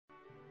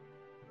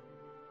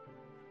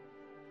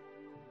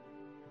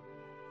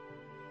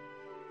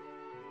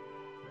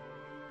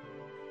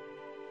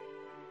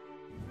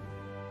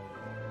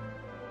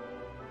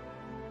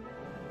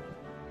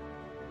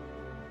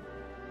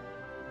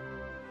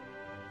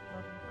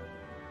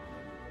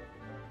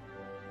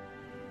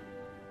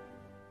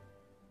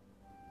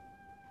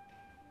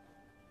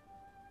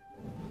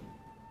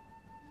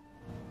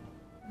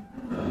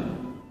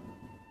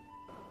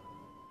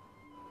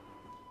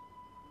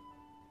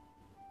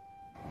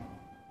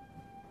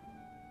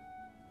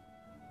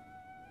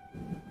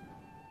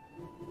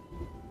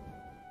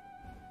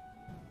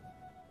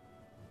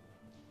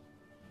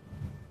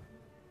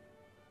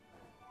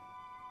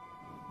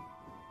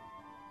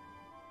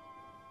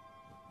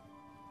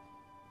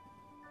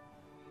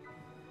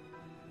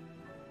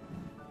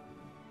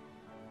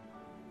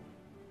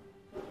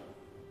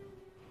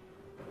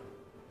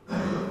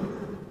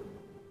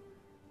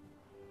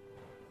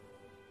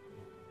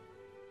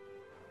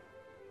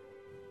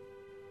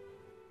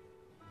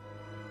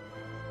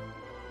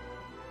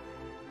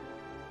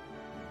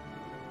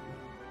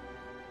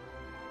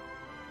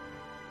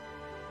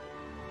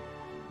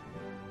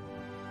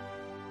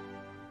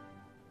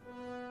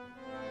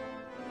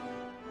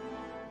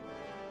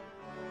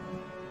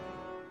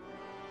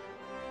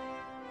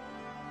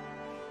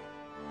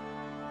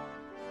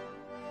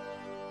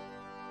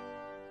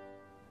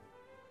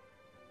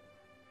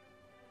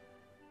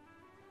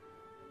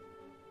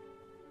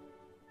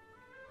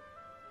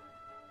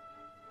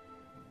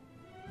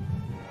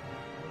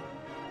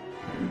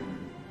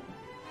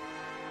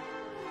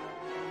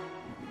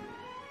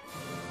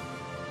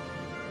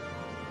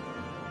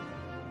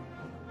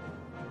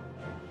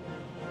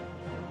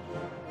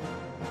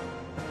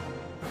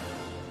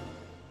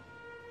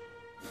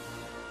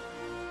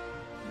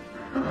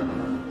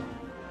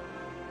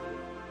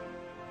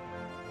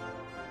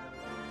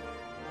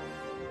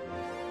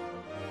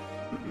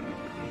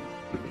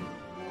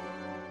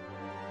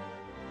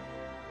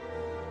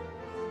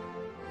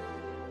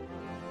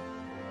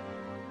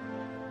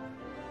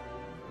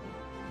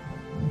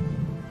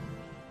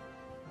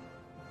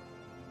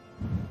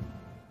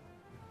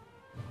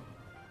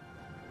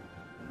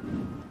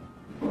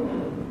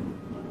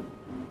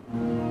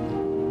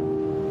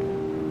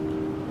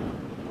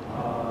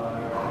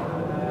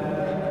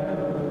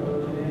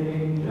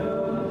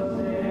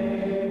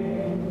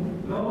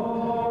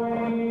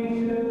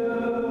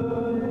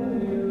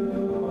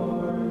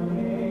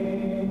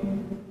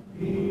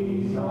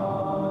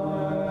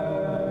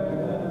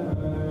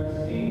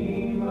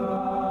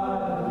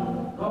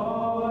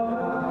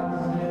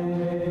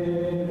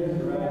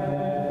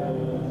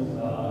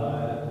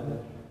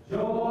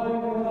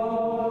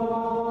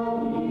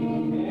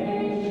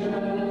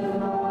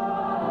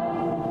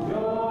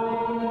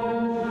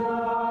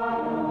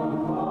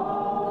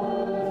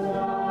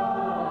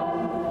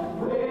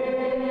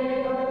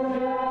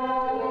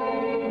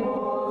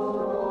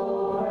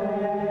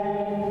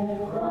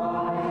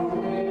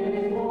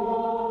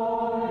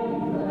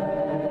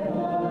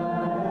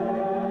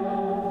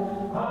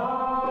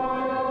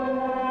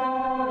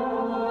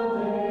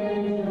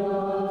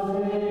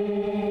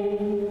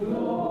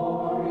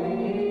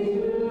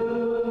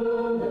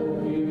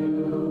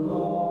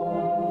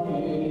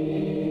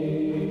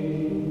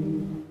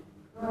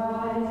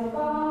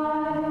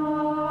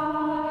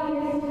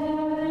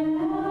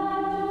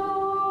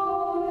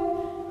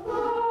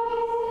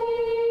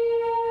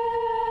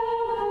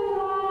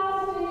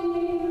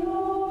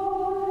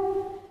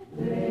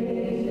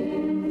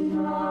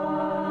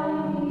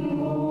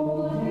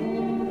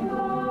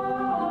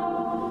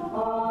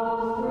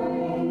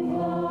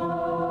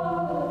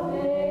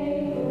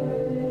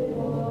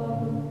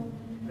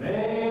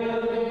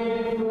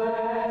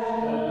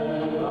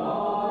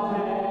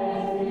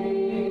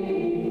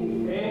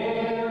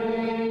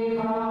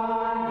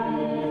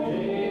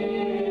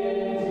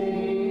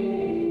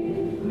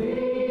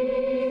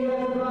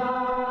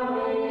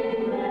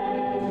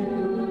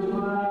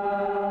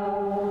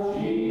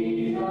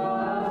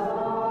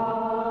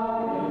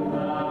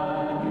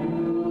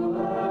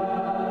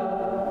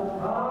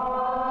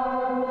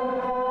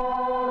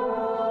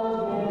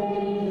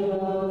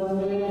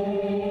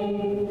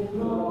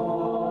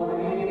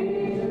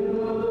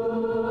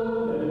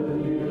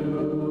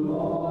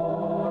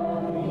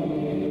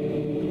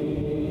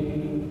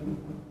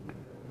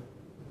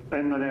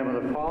In the name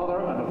of the Father,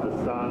 and of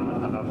the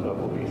Son, and of the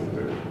Holy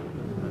Spirit.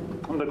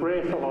 And the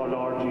grace of our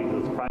Lord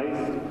Jesus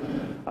Christ,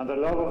 and the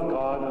love of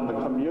God, and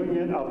the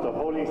communion of the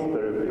Holy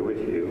Spirit be with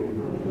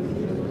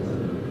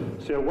you.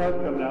 So you're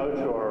welcome now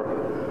to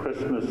our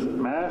Christmas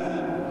Mass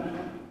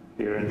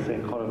here in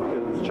St.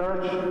 Colmcille's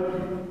Church,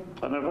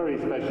 and a very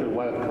special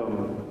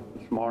welcome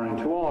this morning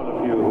to all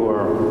of you who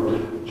are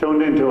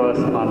tuned into us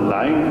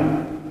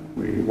online.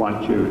 We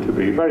want you to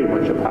be very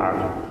much a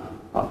part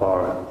of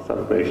our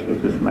celebration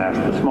of this Mass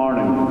this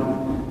morning.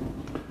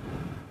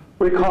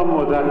 We come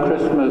with that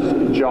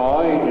Christmas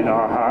joy in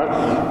our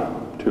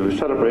hearts to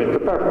celebrate the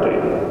birthday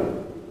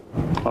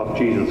of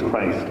Jesus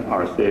Christ,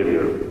 our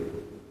Saviour.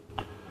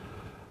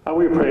 And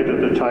we pray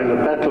that the child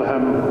of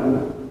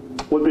Bethlehem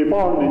will be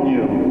born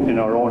anew in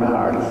our own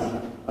hearts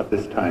at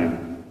this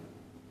time.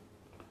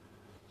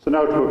 So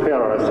now, to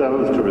prepare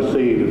ourselves to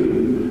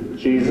receive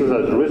Jesus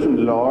as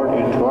risen Lord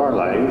into our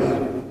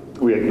lives,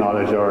 we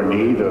acknowledge our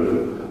need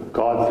of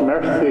God's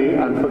mercy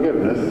and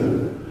forgiveness.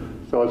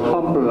 So as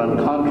humble and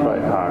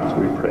contrite hearts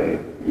we pray.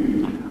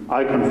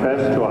 I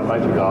confess to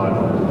Almighty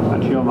God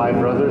and to you, my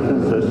brothers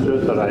and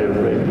sisters, that I have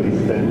greatly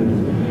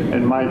sinned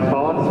in my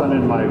thoughts and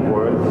in my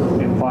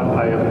words, in what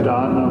I have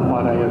done and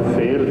what I have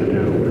failed to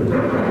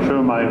do,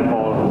 through my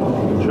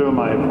fault, through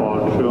my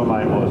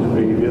most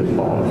grievous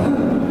fault.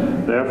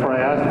 Therefore I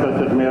ask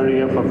Blessed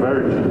Mary, ever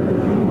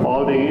Virgin,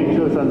 all the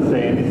angels and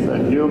saints,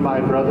 and you, my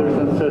brothers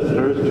and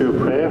sisters, to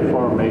pray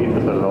for me to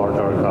the Lord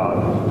our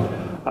God.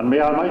 And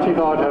may Almighty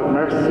God have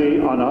mercy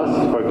on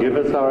us, forgive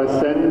us our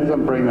sins,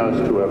 and bring us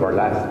to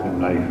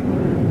everlasting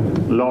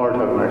life. Lord,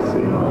 have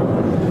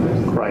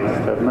mercy. Christ,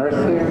 have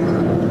mercy.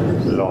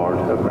 Lord,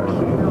 have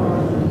mercy.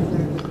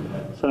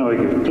 So now we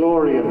give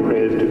glory and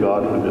praise to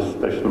God for this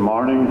special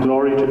morning.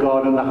 Glory to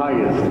God in the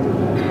highest.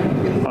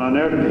 And on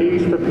earth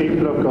peace, the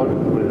people of God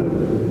will.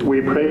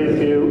 We praise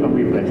you and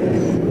we bless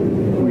you.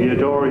 We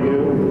adore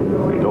you.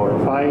 We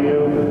glorify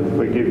you.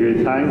 We give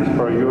you thanks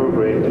for your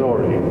great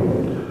glory.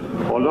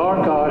 O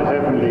Lord God,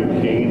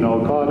 heavenly King, O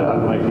God,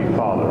 almighty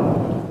Father,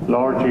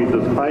 Lord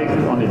Jesus Christ,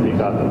 only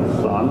begotten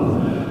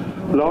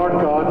Son, Lord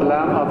God,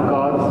 Lamb of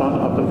God, Son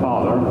of the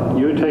Father,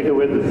 you take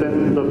away the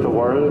sins of the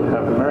world,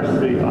 have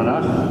mercy on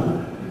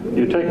us.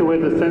 You take away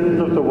the sins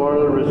of the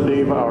world,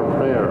 receive our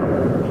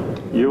prayer.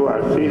 You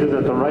are seated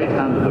at the right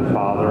hand of the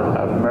Father,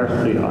 have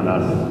mercy on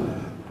us.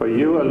 For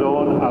you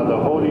alone are the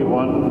Holy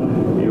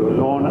One, you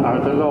alone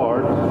are the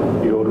Lord,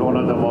 you alone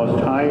are the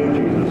Most High,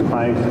 Jesus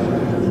Christ,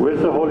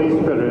 with the Holy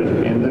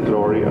Spirit, in the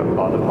glory of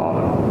God the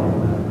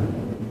Father.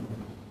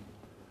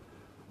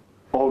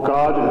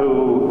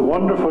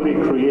 wonderfully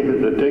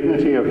created the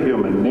dignity of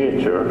human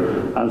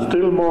nature and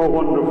still more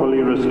wonderfully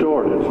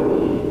restored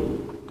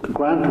it.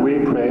 Grant, we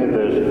pray,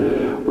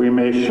 that we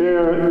may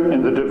share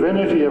in the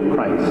divinity of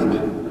Christ,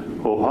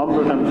 who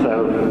humbled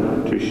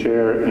himself to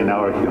share in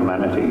our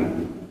humanity,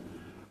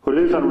 who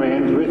lives and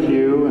reigns with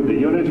you in the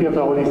unity of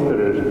the Holy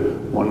Spirit,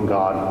 one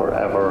God,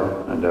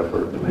 forever and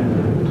ever.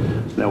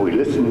 Amen. So now we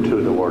listen to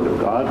the Word of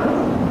God.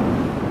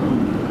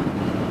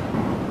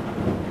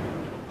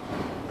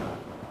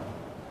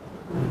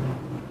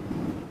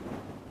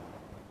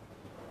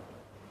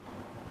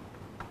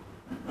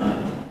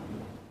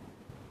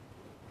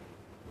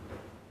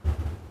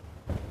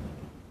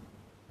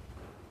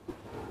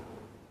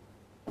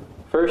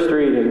 First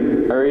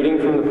reading, a reading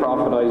from the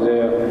prophet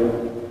Isaiah.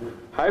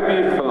 How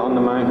beautiful on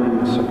the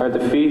mountains are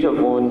the feet of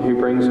one who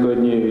brings good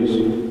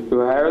news, who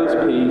heralds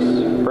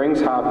peace, brings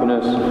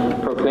happiness,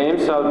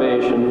 proclaims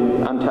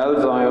salvation, and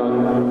tells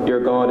Zion,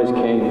 your God is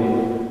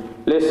King.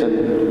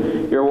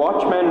 Listen, your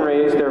watchmen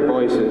raise their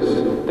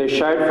voices, they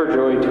shout for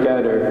joy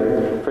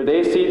together, for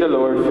they see the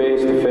Lord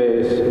face to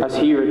face as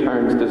he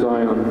returns to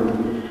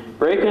Zion.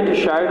 Break into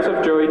shouts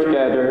of joy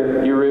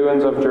together, you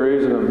ruins of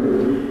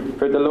Jerusalem,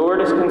 for the Lord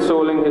is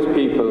consoling his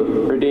people,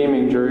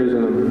 redeeming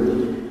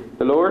Jerusalem.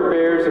 The Lord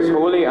bears his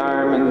holy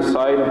arm in the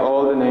sight of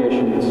all the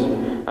nations,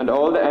 and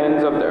all the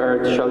ends of the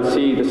earth shall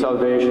see the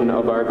salvation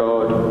of our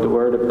God. The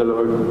word of the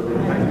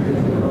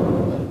Lord.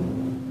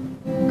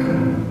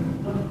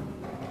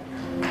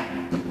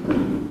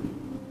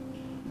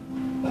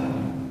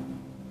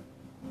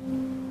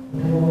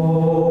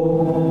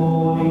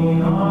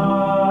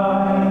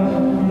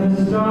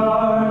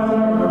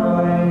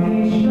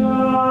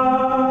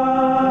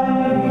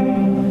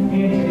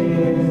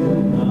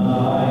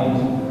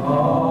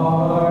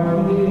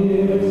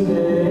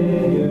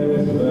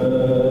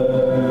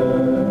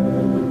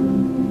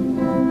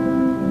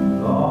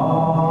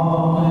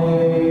 Long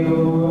may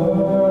your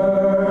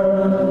word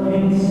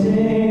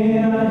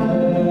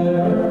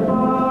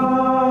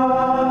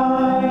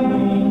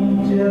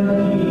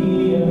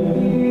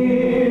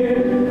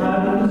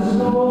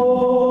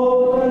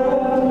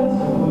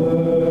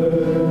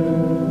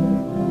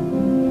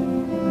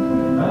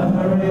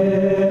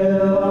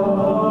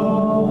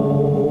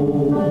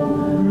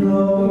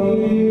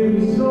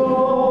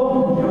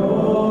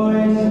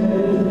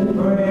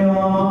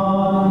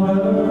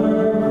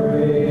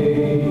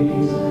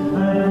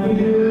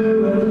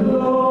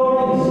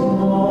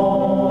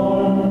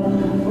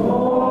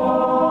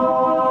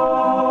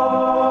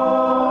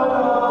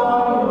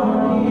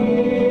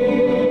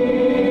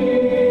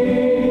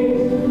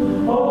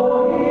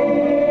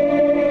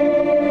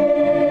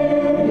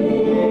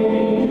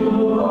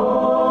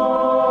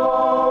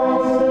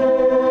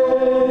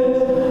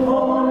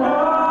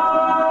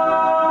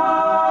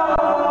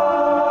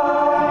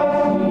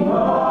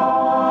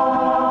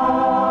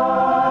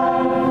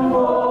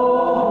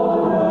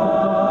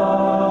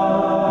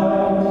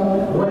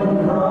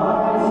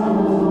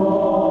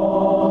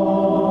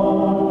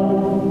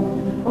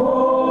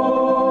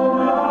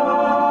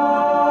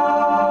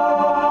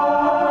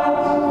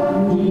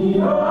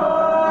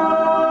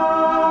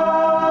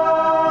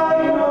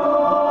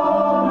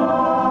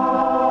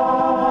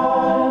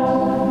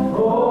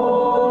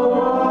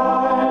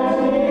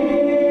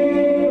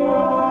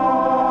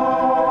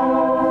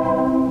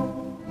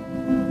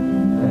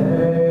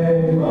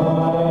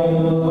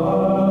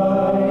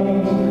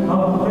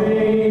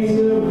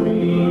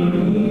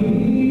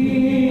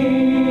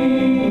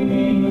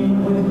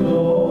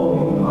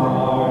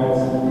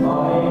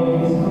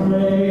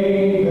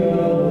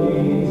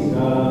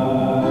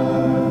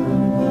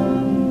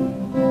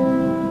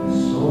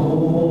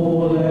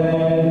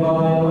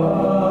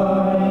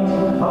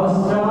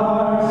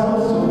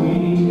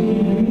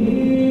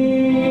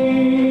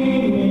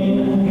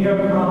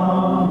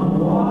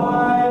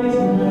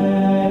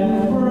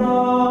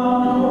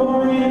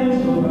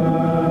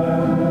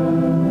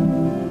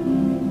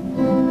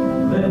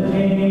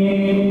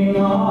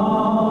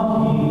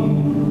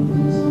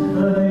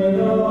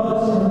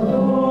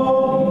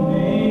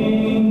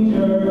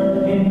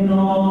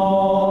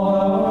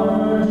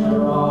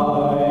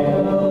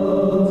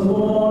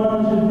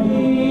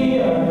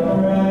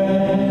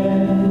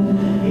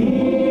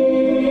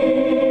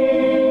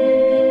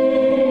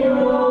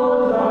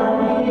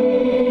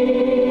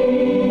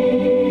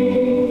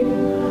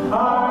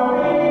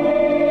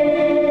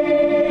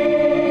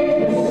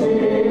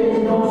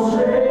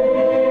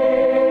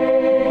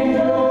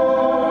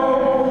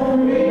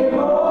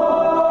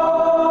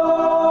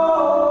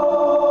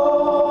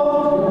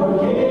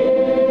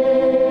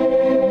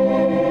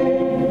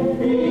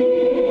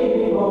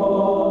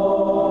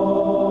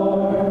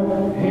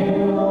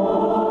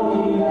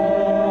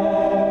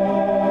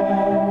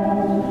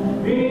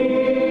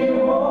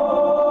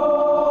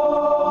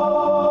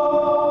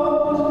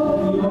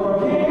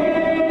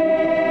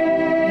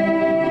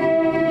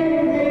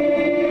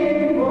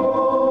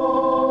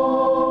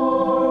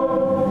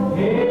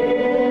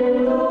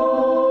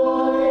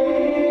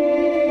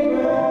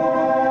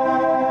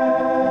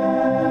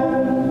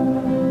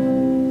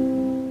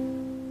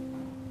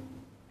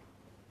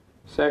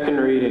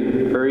second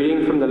reading, a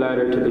reading from the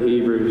letter to the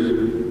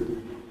Hebrews.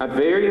 At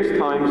various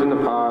times in the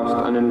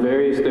past and in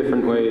various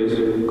different ways,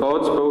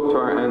 God spoke to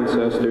our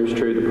ancestors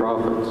through the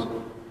prophets.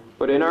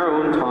 But in our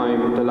own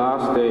time, the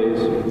last days,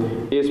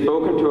 he has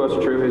spoken to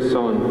us through his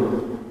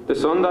Son, the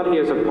Son that he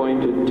has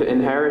appointed to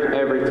inherit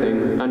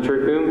everything, and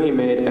through whom he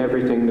made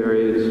everything there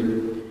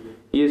is.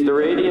 He is the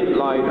radiant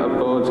light of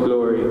God's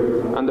glory,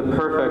 and the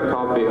perfect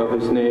copy of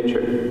his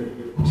nature,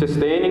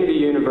 sustaining the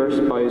universe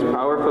by his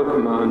powerful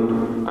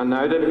command, and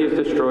now that he has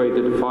destroyed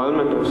the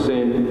defilement of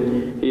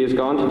sin, he is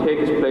gone to take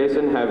his place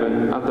in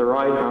heaven at the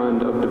right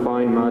hand of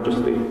divine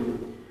majesty.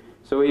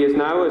 So he is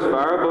now as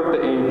far above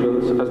the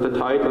angels as the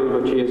title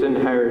which he has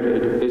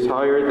inherited is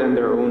higher than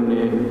their own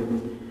name.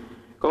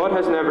 God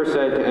has never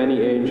said to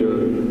any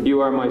angel,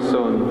 "You are my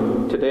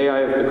son, today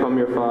I have become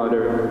your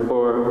father,"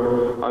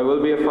 or, "I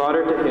will be a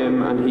father to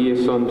him and he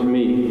is son to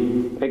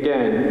me."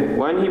 Again,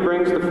 when he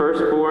brings the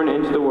firstborn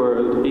into the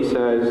world, he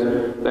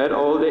says, "Let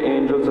all the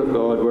angels of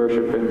God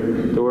worship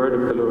him." The word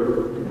of the Lord.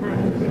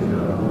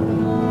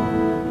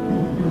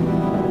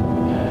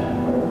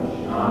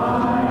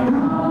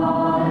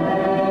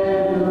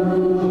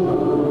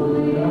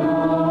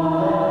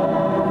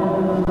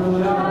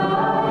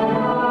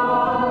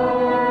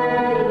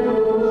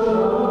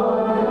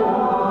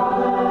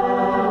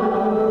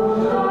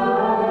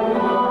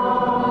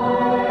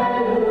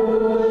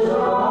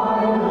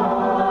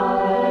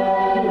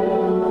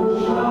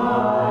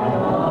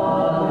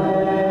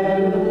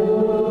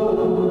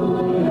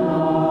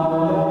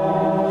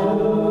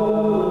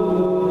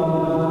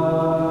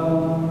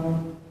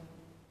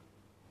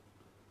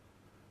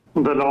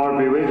 The Lord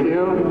be with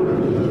you.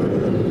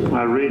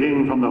 A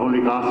reading from the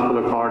Holy Gospel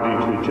according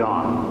to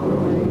John.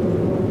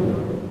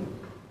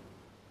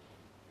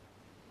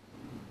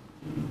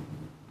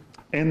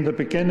 In the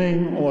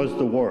beginning was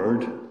the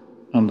Word,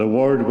 and the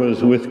Word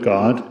was with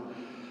God,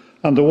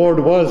 and the Word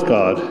was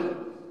God.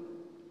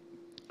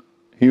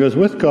 He was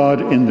with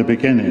God in the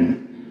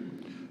beginning,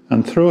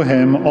 and through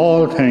him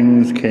all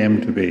things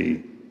came to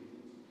be.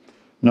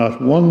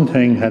 Not one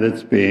thing had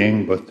its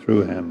being but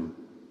through him.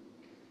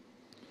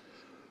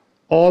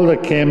 All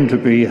that came to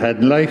be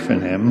had life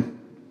in him,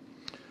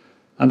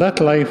 and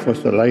that life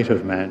was the light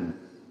of men.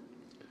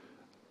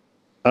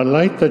 A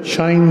light that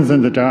shines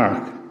in the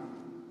dark,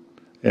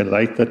 a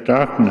light that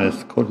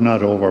darkness could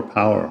not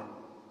overpower.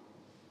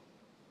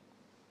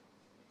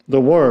 The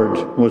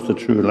Word was the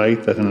true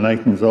light that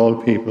enlightens all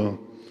people,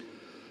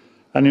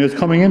 and he was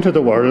coming into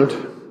the world.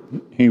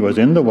 He was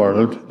in the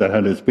world that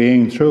had its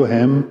being through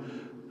him,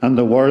 and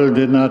the world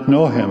did not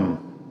know him.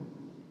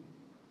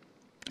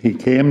 He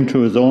came to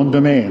his own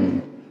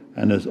domain,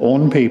 and his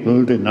own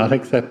people did not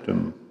accept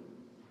him.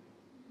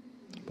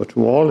 But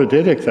to all who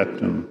did accept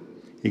him,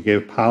 he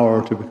gave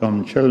power to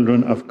become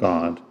children of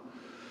God.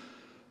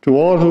 To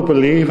all who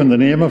believe in the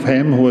name of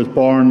him who was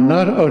born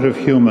not out of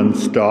human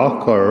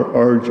stock or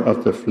urge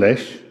of the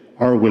flesh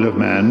or will of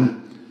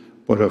man,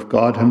 but of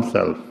God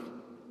himself.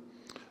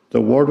 The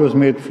Word was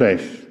made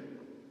flesh.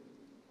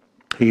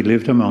 He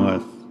lived among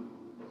us,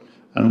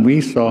 and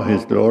we saw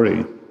his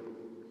glory,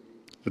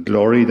 the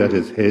glory that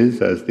is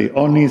his as the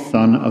only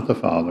Son of the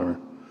Father,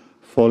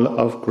 full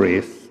of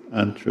grace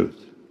and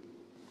truth.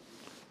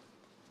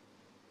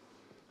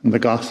 And the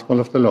Gospel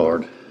of the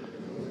Lord.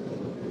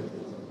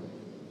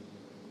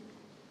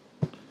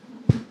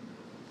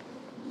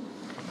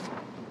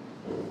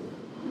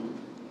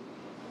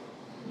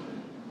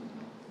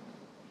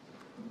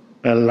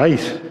 A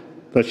light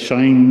that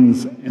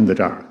shines in the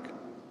dark,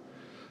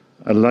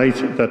 a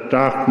light that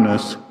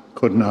darkness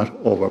could not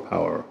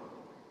overpower.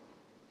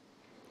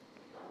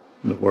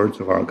 The words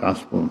of our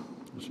Gospel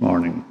this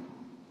morning.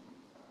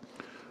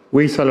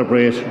 We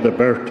celebrate the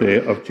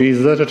birthday of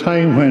Jesus at a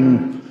time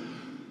when,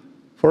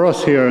 for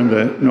us here in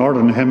the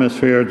Northern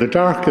Hemisphere, the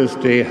darkest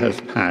day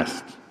has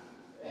passed.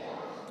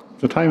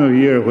 It's a time of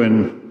year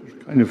when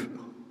there's kind of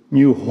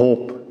new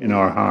hope in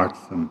our hearts,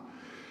 and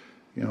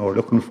we're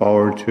looking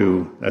forward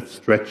to that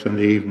stretch in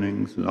the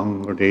evenings,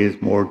 longer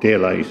days, more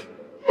daylight.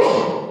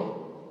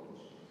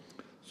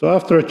 So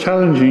after a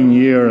challenging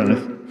year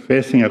and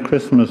facing a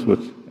Christmas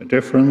with a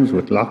difference,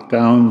 with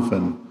lockdowns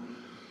and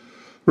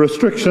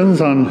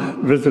restrictions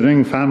on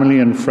visiting family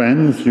and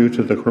friends due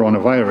to the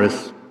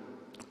coronavirus,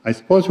 I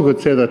suppose we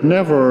could say that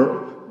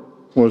never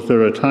was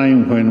there a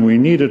time when we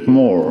needed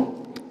more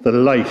the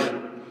light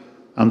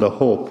and the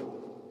hope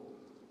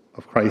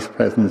of Christ's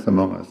presence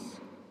among us.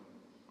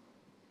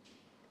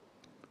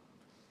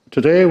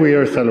 Today we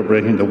are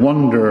celebrating the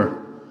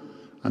wonder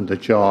and the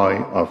joy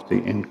of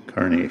the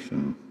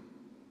Incarnation.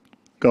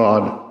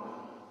 God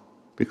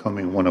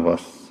becoming one of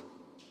us.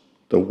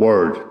 The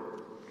Word,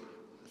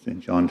 St.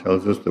 John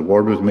tells us, the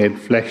Word was made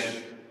flesh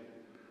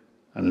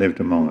and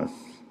lived among us.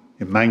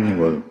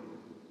 Emmanuel,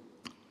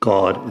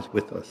 God is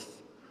with us.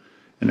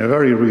 In a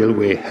very real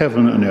way,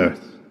 heaven and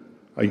earth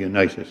are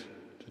united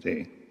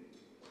today.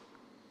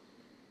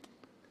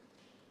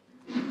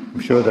 I'm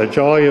sure the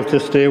joy of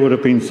this day would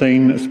have been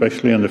seen,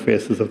 especially on the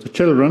faces of the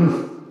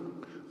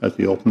children as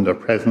they opened their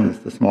presents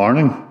this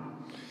morning.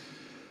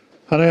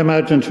 And I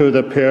imagine too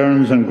that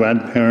parents and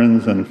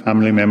grandparents and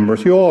family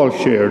members, you all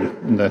shared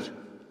in that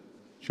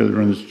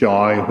children's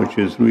joy, which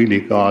is really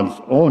God's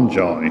own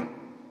joy.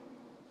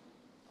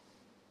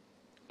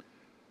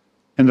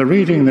 In the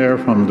reading there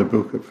from the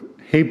book of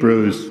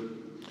Hebrews,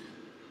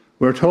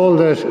 we're told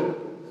that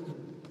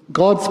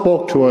God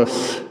spoke to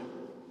us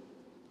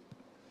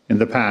in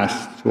the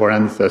past, to our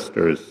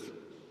ancestors,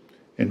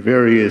 in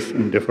various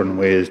and different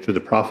ways, to the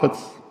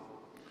prophets.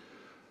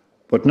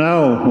 But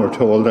now we're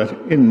told that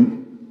in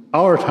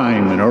our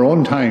time, in our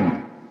own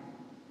time,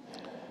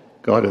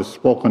 God has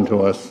spoken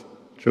to us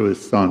through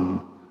his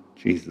Son,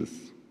 Jesus.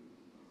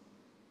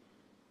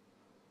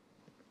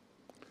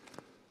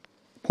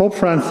 Pope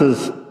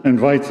Francis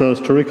invites us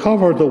to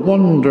recover the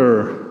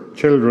wonder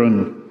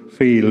children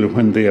feel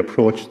when they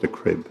approach the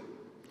crib.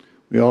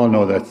 We all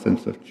know that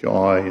sense of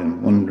joy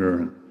and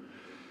wonder and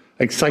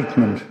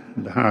excitement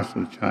in the hearts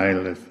of the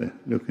child as they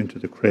look into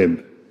the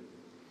crib.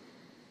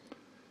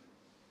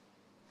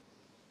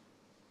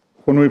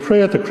 When we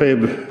pray at the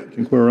crib, I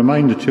think we're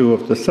reminded too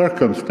of the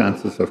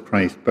circumstances of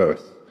Christ's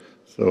birth.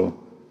 So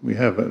we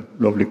have a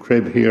lovely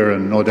crib here,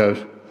 and no doubt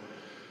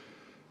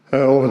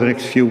over the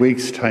next few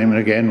weeks, time and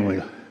again,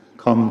 we'll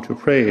come to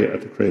pray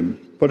at the crib.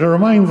 But it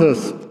reminds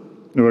us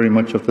very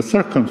much of the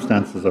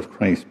circumstances of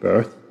Christ's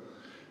birth.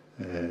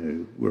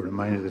 We're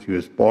reminded that he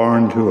was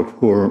born to a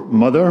poor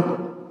mother,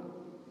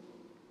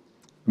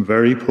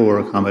 very poor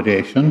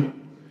accommodation,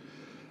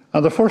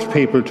 and the first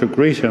people to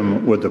greet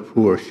him were the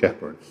poor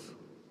shepherds.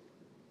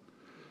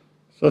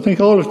 So I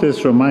think all of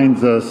this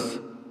reminds us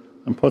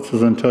and puts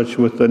us in touch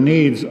with the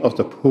needs of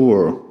the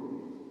poor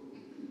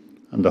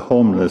and the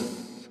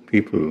homeless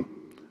people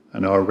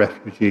and our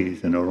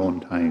refugees in our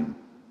own time.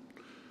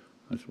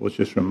 I suppose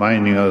just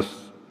reminding us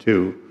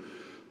too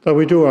that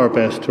we do our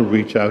best to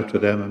reach out to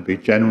them and be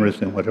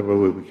generous in whatever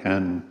way we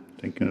can,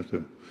 thinking of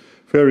the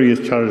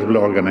various charitable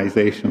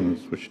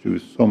organisations which do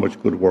so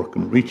much good work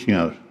in reaching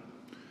out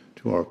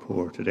to our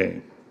poor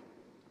today.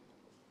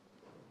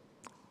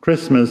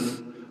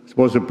 Christmas, I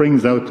suppose, it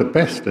brings out the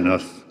best in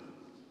us.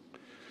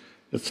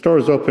 It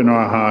stirs up in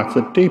our hearts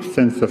a deep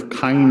sense of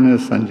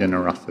kindness and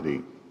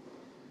generosity.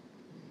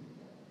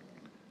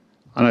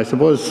 And I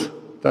suppose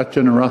that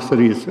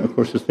generosity is, of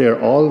course, is there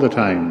all the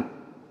time.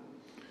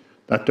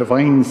 That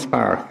divine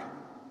spark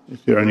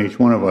is there in each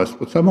one of us.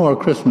 But somehow at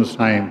Christmas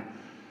time,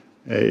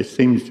 it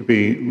seems to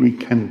be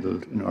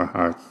rekindled in our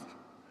hearts.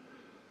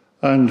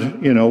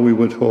 And, we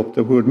would hope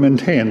that we would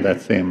maintain that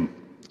same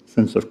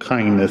sense of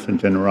kindness and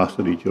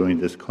generosity during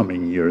this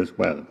coming year as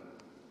well.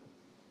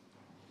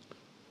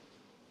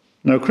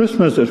 Now,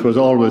 Christmas, it was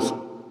always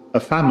a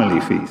family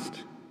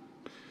feast.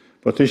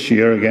 But this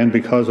year, again,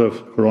 because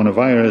of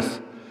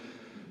coronavirus,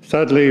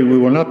 sadly, we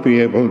will not be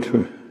able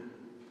to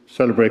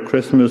celebrate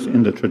Christmas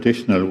in the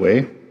traditional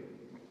way.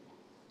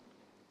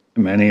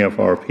 Many of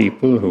our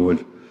people who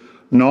would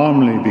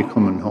normally be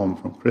coming home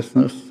from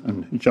Christmas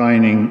and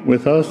joining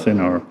with us in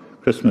our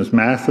Christmas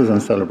masses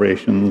and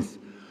celebrations,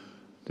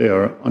 they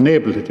are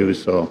unable to do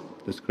so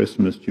this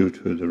Christmas due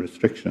to the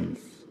restrictions.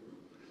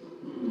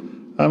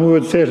 And we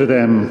would say to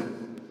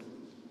them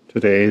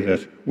today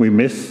that we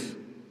miss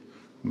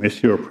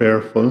your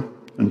prayerful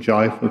and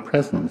joyful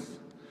presence.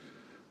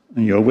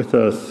 And you're with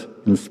us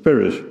in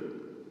spirit.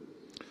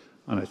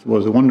 And I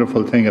suppose the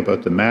wonderful thing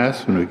about the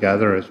Mass, when we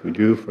gather as we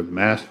do for the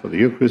Mass, for the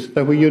Eucharist,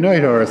 that we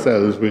unite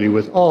ourselves really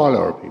with all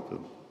our people,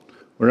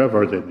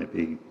 wherever they may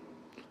be,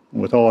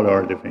 with all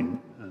our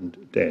living and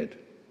dead.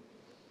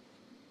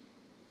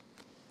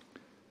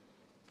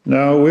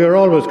 Now, we are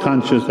always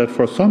conscious that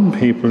for some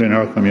people in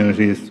our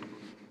communities,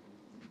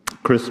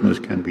 Christmas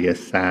can be a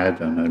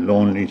sad and a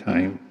lonely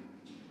time,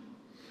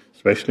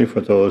 especially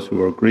for those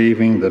who are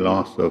grieving the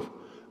loss of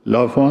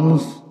loved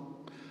ones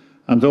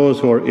and those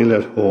who are ill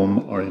at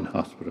home or in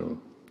hospital.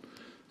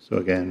 So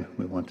again,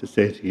 we want to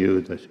say to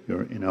you that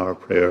you're in our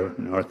prayer,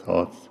 in our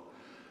thoughts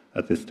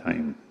at this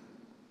time.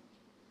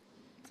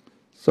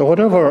 So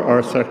whatever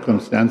our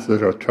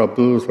circumstances or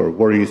troubles or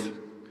worries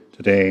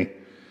today,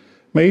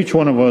 may each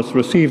one of us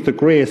receive the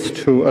grace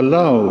to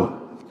allow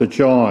the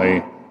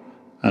joy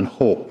and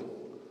hope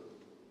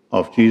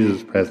of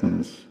Jesus'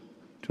 presence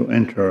to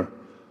enter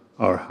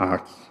our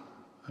hearts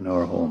and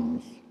our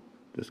homes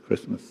this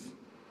Christmas.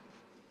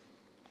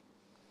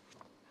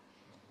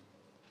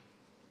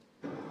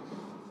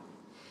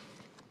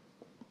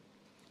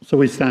 So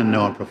we stand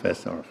now and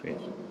profess our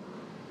faith.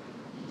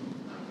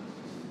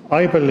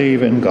 I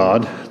believe in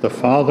God, the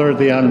Father,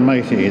 the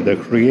Almighty, the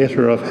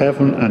Creator of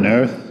heaven and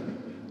earth,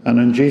 and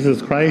in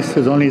Jesus Christ,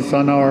 his only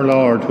Son, our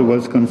Lord, who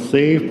was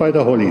conceived by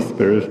the Holy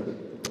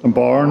Spirit,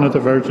 born of the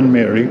Virgin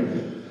Mary,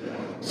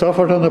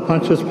 suffered under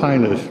Pontius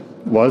Pilate,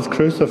 was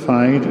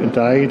crucified,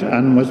 died,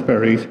 and was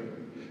buried.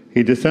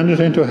 He descended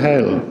into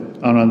hell,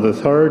 and on the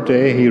third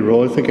day he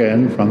rose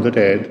again from the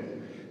dead.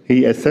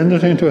 He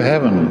ascended into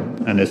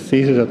heaven and is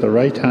seated at the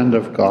right hand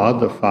of God,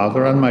 the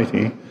Father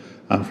Almighty,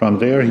 and from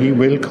there he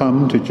will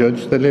come to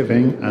judge the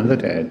living and the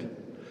dead.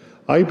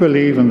 I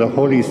believe in the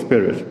Holy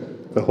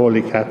Spirit, the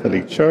Holy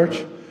Catholic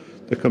Church,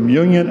 the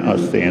communion of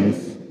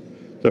saints,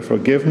 the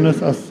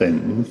forgiveness of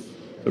sins,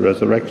 the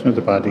resurrection of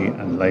the body,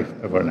 and life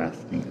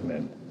everlasting.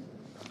 Amen.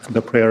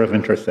 The prayer of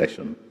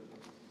intercession.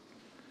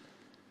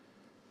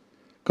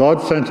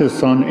 God sent his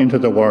Son into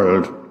the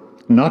world,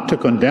 not to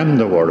condemn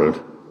the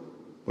world,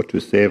 but to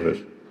save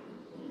it.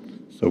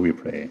 So we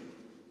pray.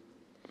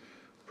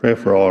 Pray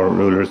for all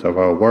rulers of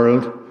our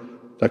world,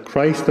 that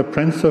Christ, the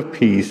Prince of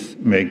Peace,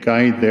 may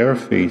guide their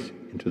feet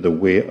into the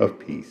way of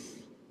peace.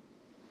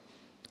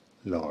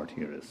 Lord,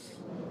 hear us.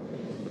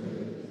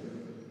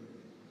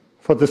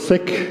 For the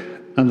sick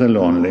and the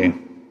lonely,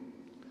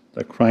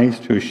 that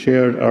Christ, who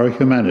shared our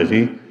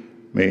humanity,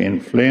 may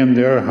inflame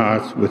their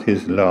hearts with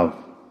his love.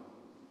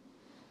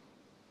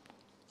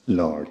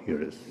 Lord,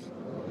 hear us.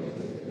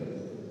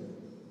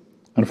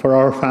 And for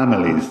our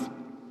families,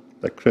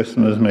 that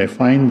Christmas may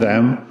find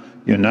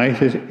them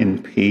united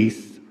in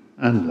peace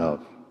and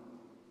love.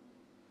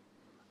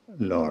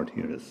 Lord,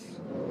 hear us.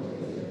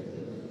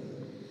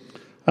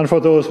 And for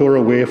those who are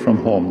away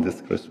from home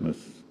this Christmas,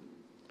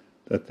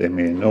 that they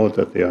may know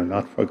that they are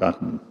not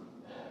forgotten.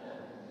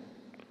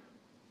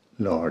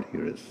 Lord,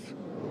 hear us.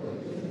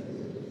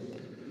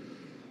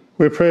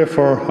 We pray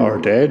for our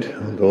dead,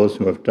 and those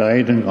who have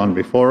died and gone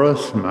before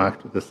us,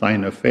 marked with the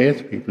sign of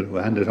faith, people who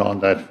handed on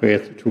that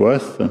faith to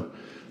us. And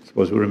I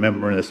suppose we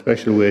remember in a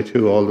special way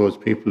too all those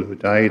people who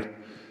died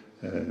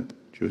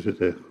due to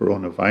the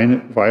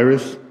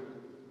coronavirus.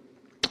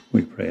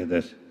 We pray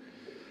that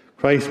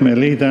Christ may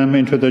lead them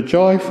into the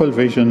joyful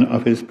vision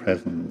of his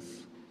presence.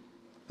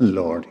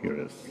 Lord,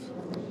 hear us.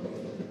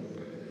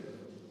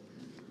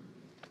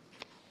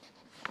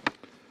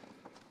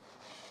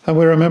 And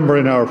we remember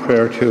in our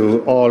prayer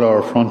too all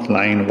our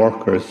frontline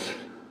workers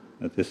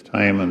at this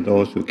time and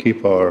those who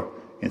keep our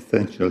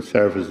essential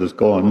services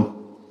going.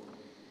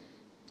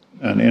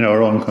 And in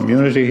our own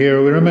community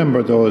here, we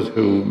remember those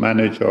who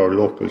manage our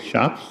local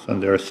shops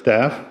and their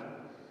staff,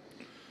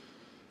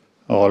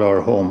 all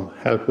our home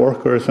help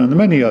workers, and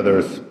many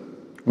others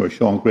who have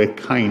shown great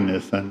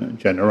kindness and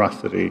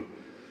generosity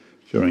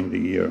during the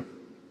year.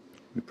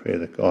 We pray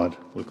that God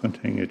will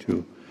continue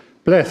to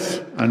bless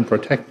and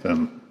protect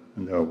them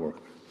in their work.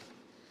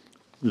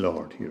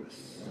 Lord, hear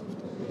us.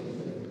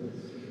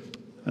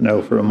 And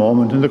now for a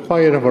moment, in the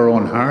quiet of our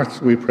own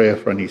hearts, we pray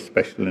for any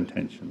special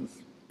intentions.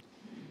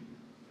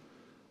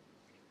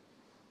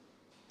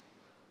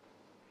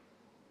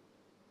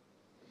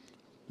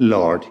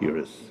 Lord, hear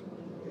us.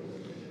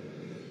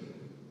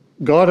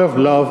 God of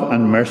love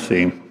and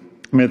mercy,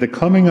 may the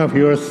coming of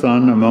your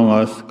Son among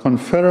us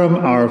confirm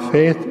our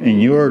faith in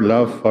your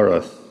love for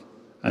us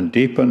and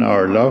deepen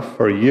our love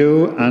for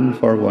you and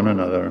for one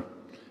another.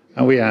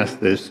 And we ask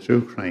this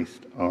through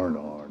Christ our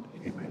Lord.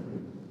 Amen.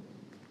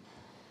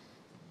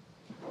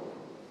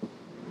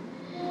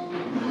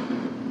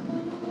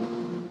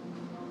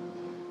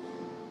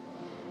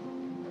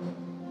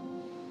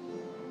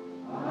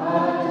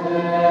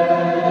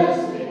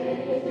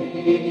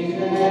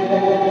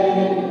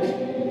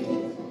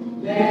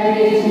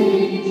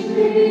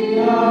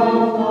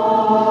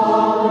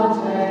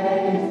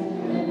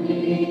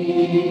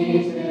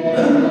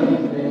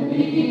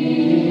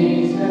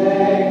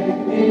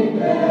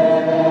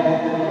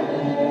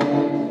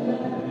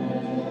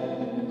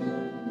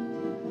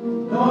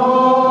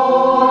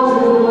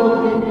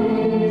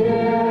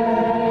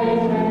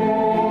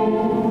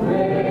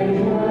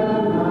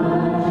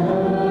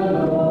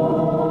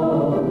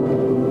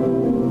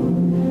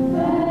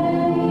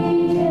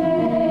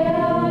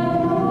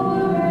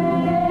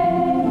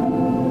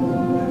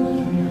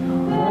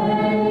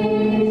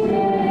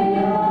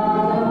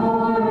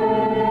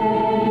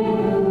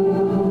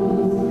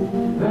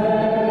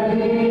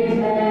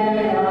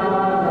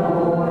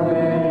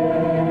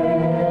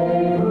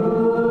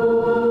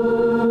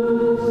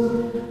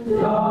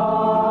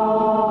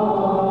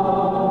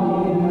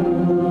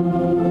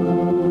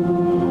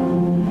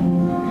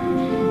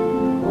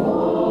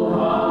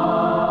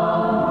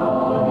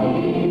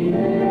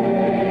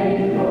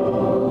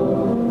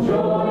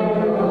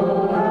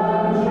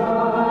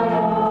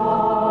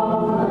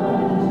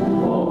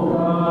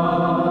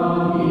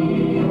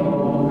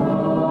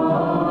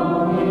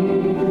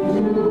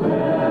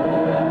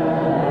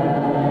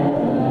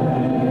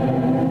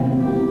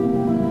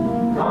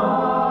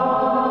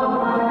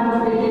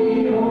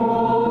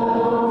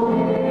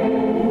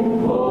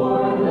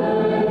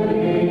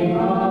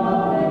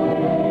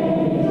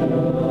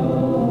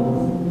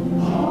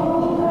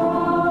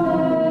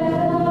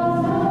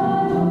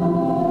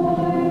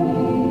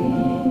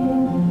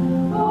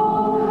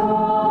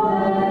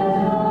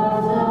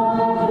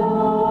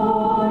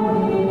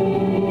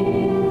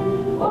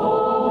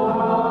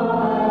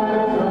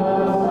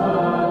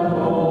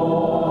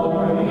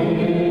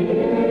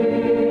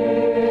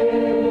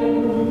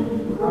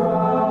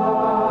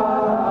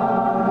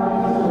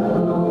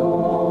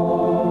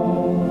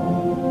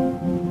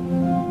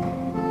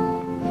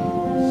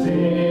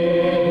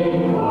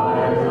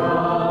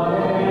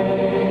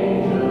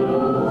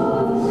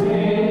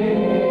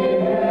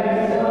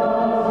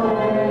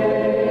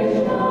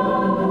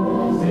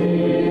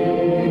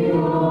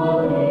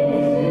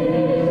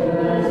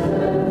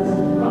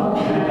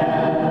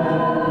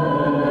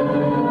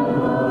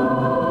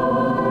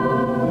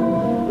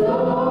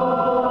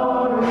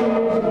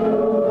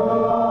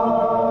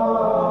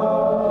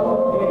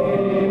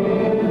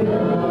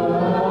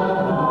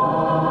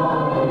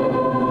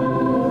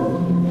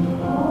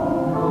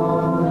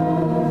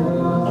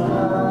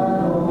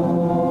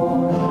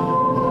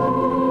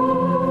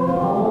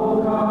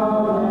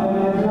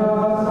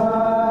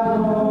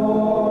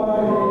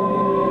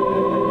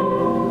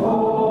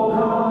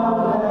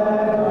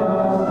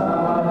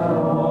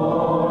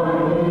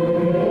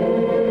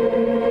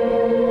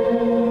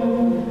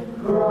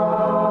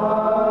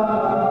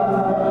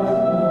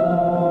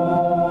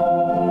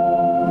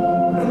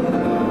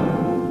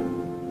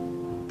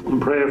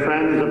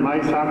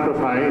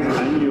 prayers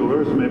and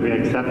yours may be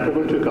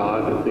acceptable to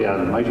God, the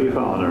Almighty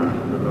Father.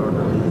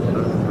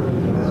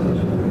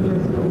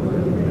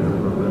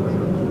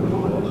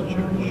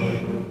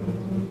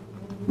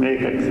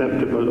 Make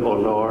acceptable, O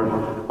Lord,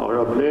 our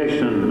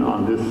oblation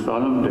on this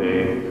solemn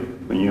day,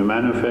 when you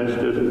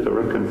manifested the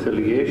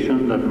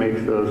reconciliation that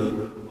makes us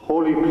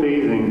wholly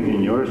pleasing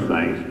in your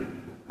sight,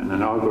 and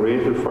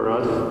inaugurated for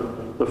us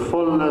the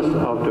fullness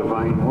of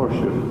divine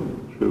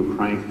worship through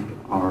Christ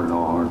our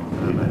Lord.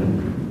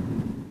 Amen.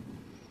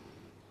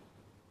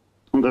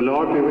 And the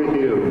Lord be with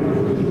you.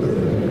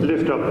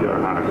 Lift up your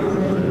hearts.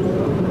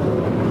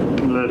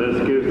 Let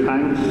us give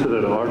thanks to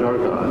the Lord our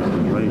God.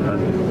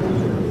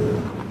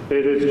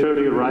 It is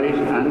truly right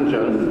and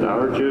just,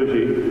 our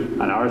duty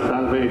and our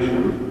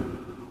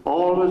salvation,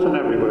 always and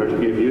everywhere to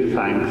give you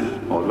thanks,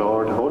 O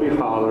Lord, Holy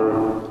Father,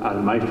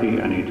 Almighty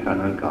and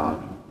eternal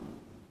God.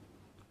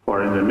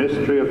 For in the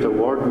mystery of the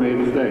Word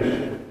made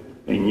flesh,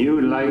 a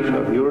new light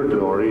of your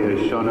glory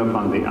has shone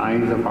upon the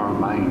eyes of our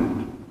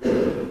mind,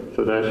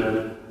 so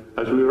that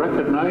as we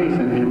recognize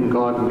in him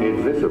God made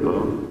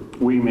visible,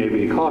 we may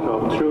be caught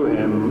up through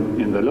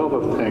him in the love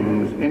of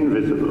things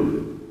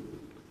invisible.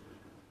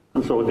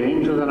 And so the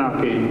angels and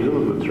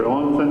archangels, the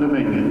thrones and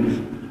dominions,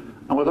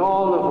 and with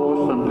all the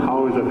hosts and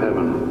powers of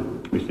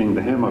heaven, we sing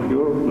the hymn of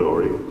your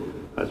glory,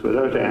 as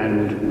without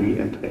end we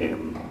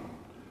acclaim.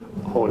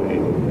 Holy,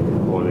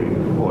 holy,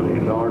 holy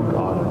Lord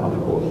God of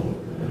hosts.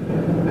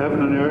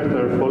 Heaven and earth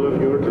are full of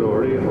your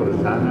glory.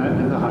 Hosanna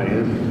in the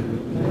highest.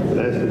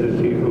 Blessed is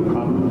he who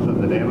comes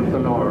in the name of the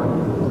Lord.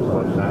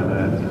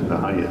 Hosanna in the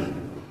highest.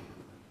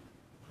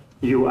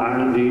 You are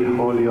indeed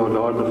holy, O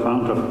Lord, the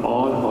fount of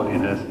all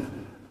holiness.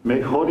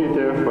 Make holy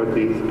therefore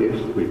these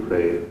gifts, we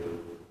pray,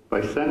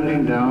 by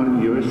sending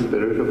down your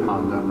Spirit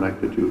upon them like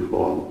the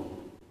dewfall,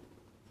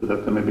 so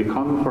that they may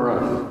become for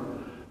us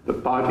the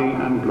body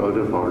and blood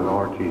of our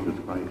Lord Jesus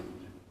Christ.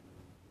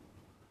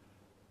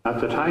 At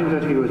the time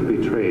that he was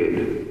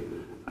betrayed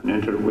and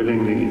entered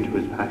willingly into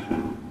his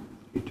passion,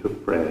 he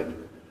took bread,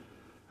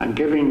 and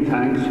giving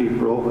thanks, he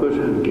broke it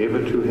and gave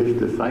it to his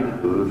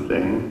disciples,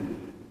 saying,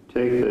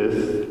 "Take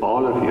this,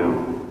 all of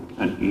you,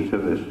 and eat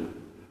of it,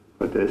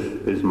 for this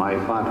is my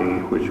body,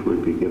 which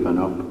will be given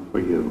up for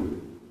you."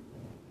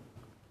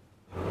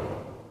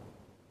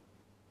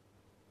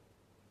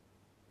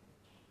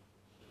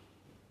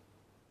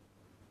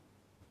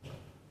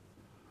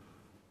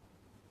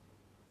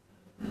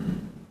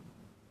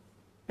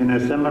 In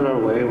a similar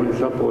way, when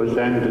supper was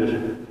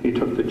ended, he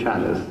took the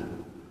chalice,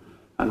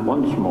 and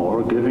once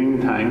more,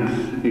 giving thanks,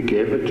 he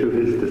gave it to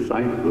his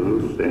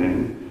disciples,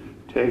 saying,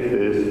 "Take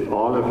this,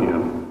 all of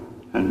you,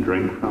 and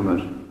drink from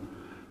it.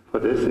 For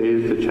this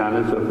is the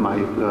chalice of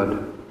my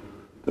blood,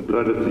 the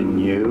blood of the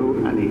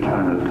new and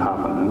eternal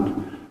covenant,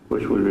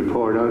 which will be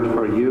poured out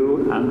for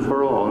you and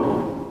for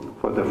all,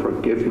 for the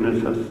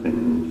forgiveness of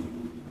sins.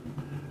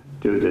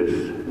 Do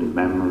this in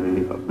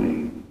memory of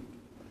me."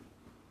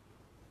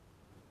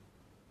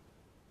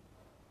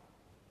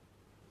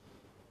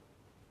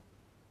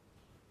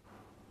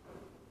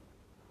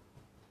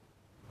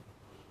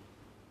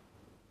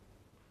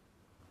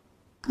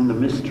 In the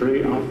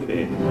mystery of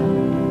faith.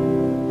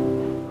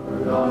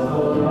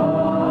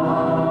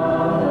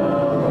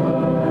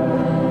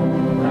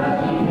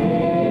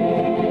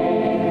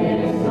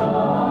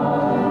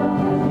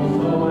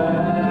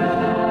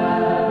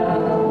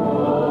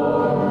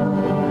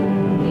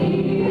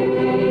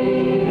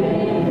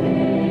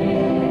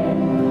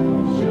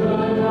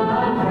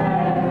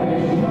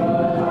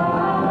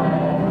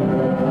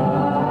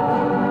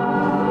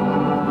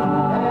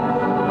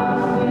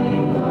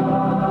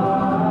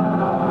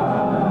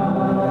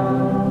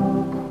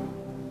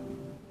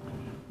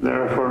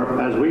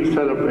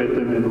 Celebrate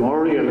the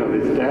memorial of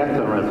his death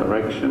and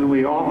resurrection,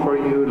 we offer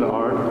you,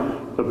 Lord,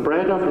 the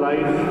bread of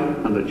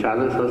life and the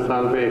chalice of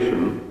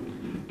salvation,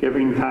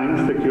 giving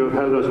thanks that you have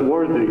held us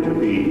worthy to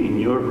be in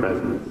your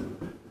presence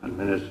and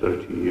minister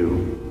to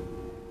you.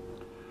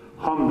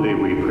 Humbly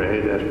we pray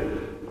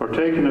that,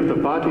 partaking of the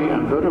body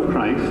and blood of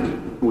Christ,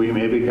 we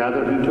may be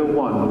gathered into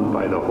one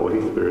by the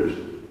Holy Spirit.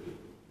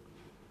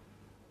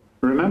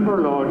 Remember,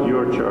 Lord,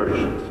 your church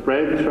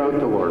spread throughout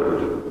the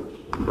world.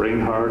 Bring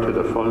her to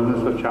the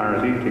fullness of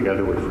charity,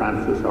 together with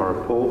Francis our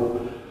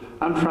Pope,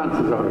 and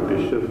Francis our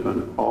Bishop,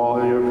 and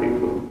all your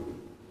people.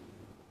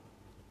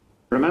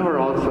 Remember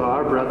also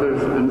our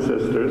brothers and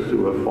sisters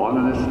who have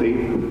fallen asleep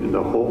in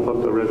the hope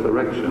of the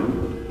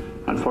resurrection,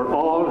 and for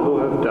all who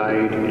have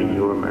died in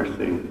your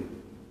mercy.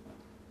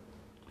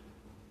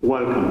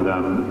 Welcome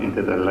them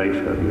into the light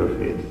of your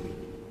face.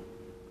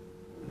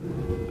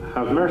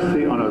 Have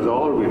mercy on us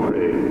all, we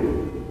pray,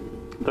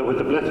 that with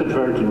the Blessed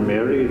Virgin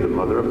Mary, the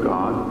Mother of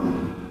God,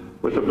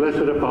 with the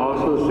blessed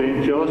apostles,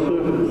 St.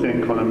 Joseph,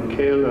 St.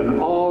 Colmcille,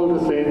 and all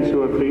the saints who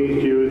have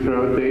pleased you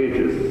throughout the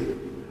ages,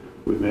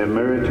 we may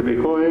merit to be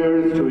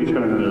co-heirs to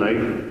eternal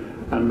life,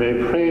 and may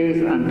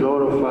praise and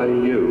glorify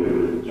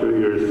you through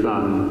your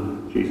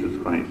Son,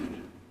 Jesus Christ.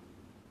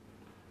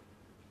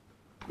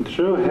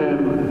 Through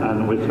him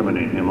and with him and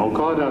in him, O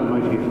God,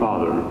 Almighty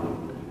Father,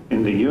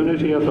 In the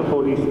unity of the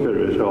Holy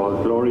Spirit,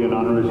 all glory and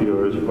honour is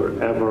yours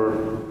forever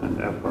and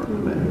ever.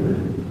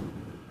 Amen.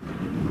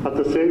 At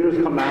the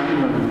Saviour's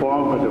command and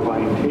form of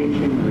divine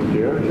teaching, we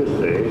dare to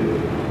say,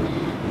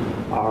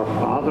 Our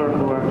Father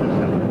who art in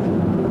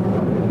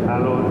heaven,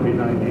 hallowed be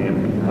thy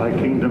name. Thy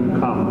kingdom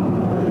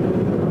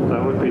come. Thy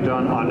will be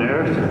done on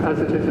earth as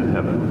it is in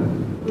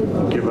heaven.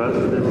 Give us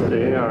this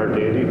day our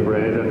daily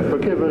bread, and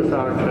forgive us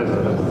our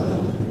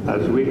trespasses,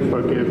 as we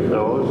forgive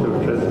those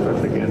who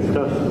trespass against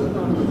us.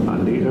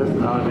 And lead us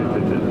not into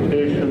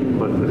temptation,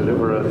 but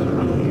deliver us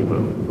from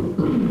evil.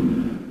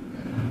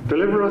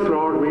 Deliver us,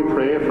 Lord, we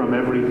pray, from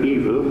every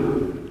evil.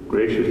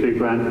 Graciously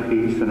grant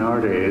peace in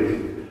our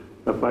days,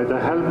 that by the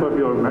help of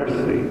your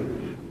mercy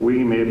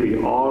we may be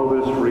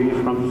always free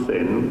from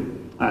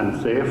sin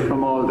and safe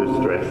from all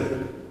distress,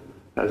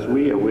 as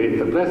we await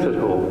the blessed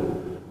hope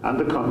and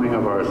the coming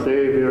of our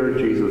Saviour,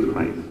 Jesus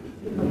Christ.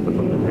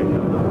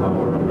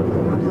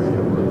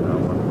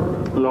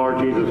 Lord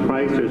Jesus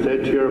Christ, who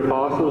said to your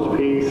apostles,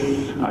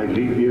 Peace I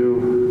leave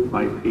you,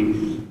 my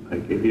peace I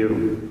give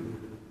you.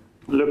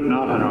 Look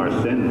not on our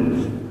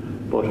sins,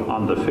 but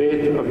on the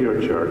faith of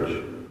your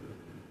church,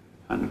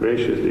 and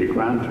graciously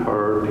grant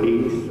her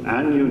peace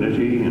and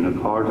unity in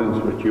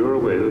accordance with your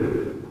will,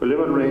 who live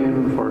and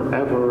reign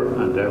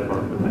forever and ever.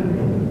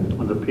 Amen.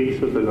 And the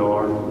peace of the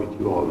Lord with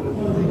you always.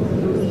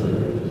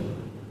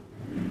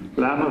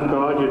 Lamb of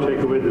God, you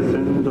take away the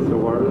sins of the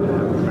world,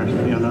 have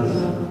mercy on us.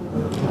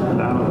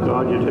 Lamb of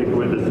God, you take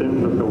away the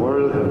sins of the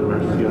world, have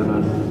mercy on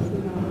us.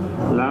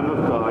 Lamb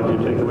of God, you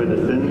take away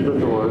the sins of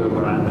the world,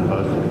 grant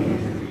us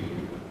peace.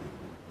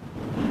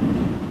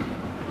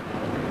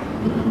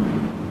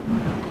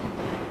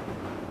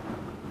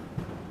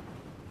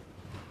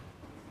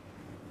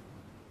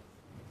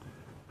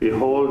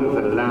 Behold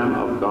the Lamb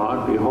of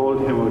God,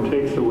 behold him who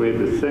takes away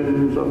the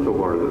sins of the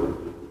world.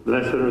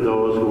 Blessed are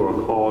those who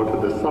are called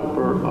to the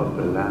supper of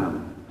the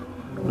Lamb.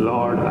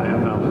 Lord, I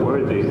am not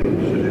worthy that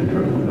you should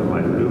enter under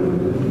my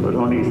roof, but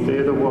only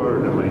say the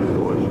word, and my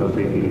soul shall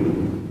be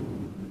healed.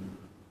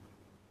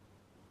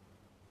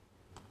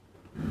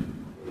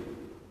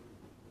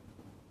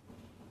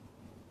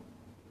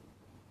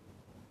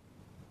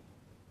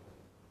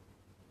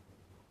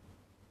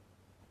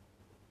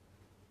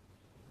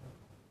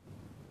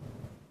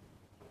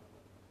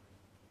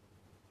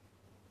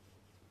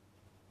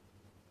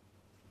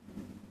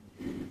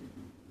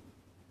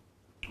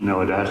 Now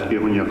I'd ask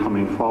you, when you're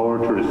coming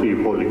forward to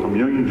receive Holy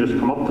Communion, just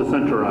come up the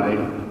centre aisle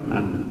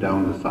and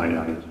down the side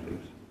aisles, please.